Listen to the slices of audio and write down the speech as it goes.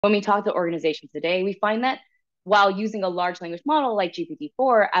When we talk to organizations today, we find that while using a large language model like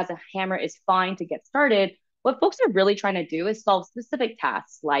GPT-4 as a hammer is fine to get started, what folks are really trying to do is solve specific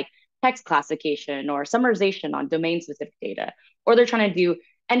tasks like text classification or summarization on domain specific data, or they're trying to do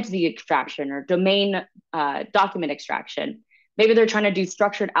entity extraction or domain document extraction. Maybe they're trying to do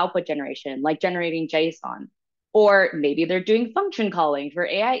structured output generation, like generating JSON, or maybe they're doing function calling for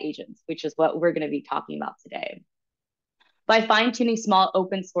AI agents, which is what we're going to be talking about today. By fine-tuning small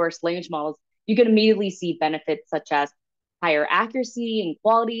open source language models, you can immediately see benefits such as higher accuracy and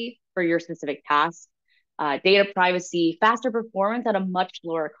quality for your specific task, data privacy, faster performance at a much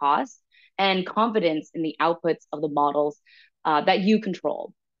lower cost, and confidence in the outputs of the models that you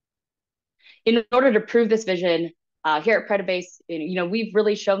control. In order to prove this vision, here at Predabase, we've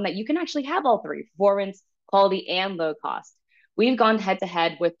really shown that you can actually have all three: performance, quality, and low cost. We've gone head to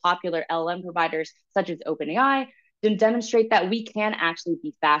head with popular LLM providers such as OpenAI to demonstrate that we can actually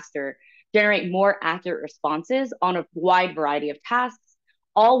be faster, generate more accurate responses on a wide variety of tasks,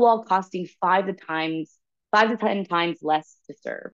 all while costing 5 to 10 times less to serve.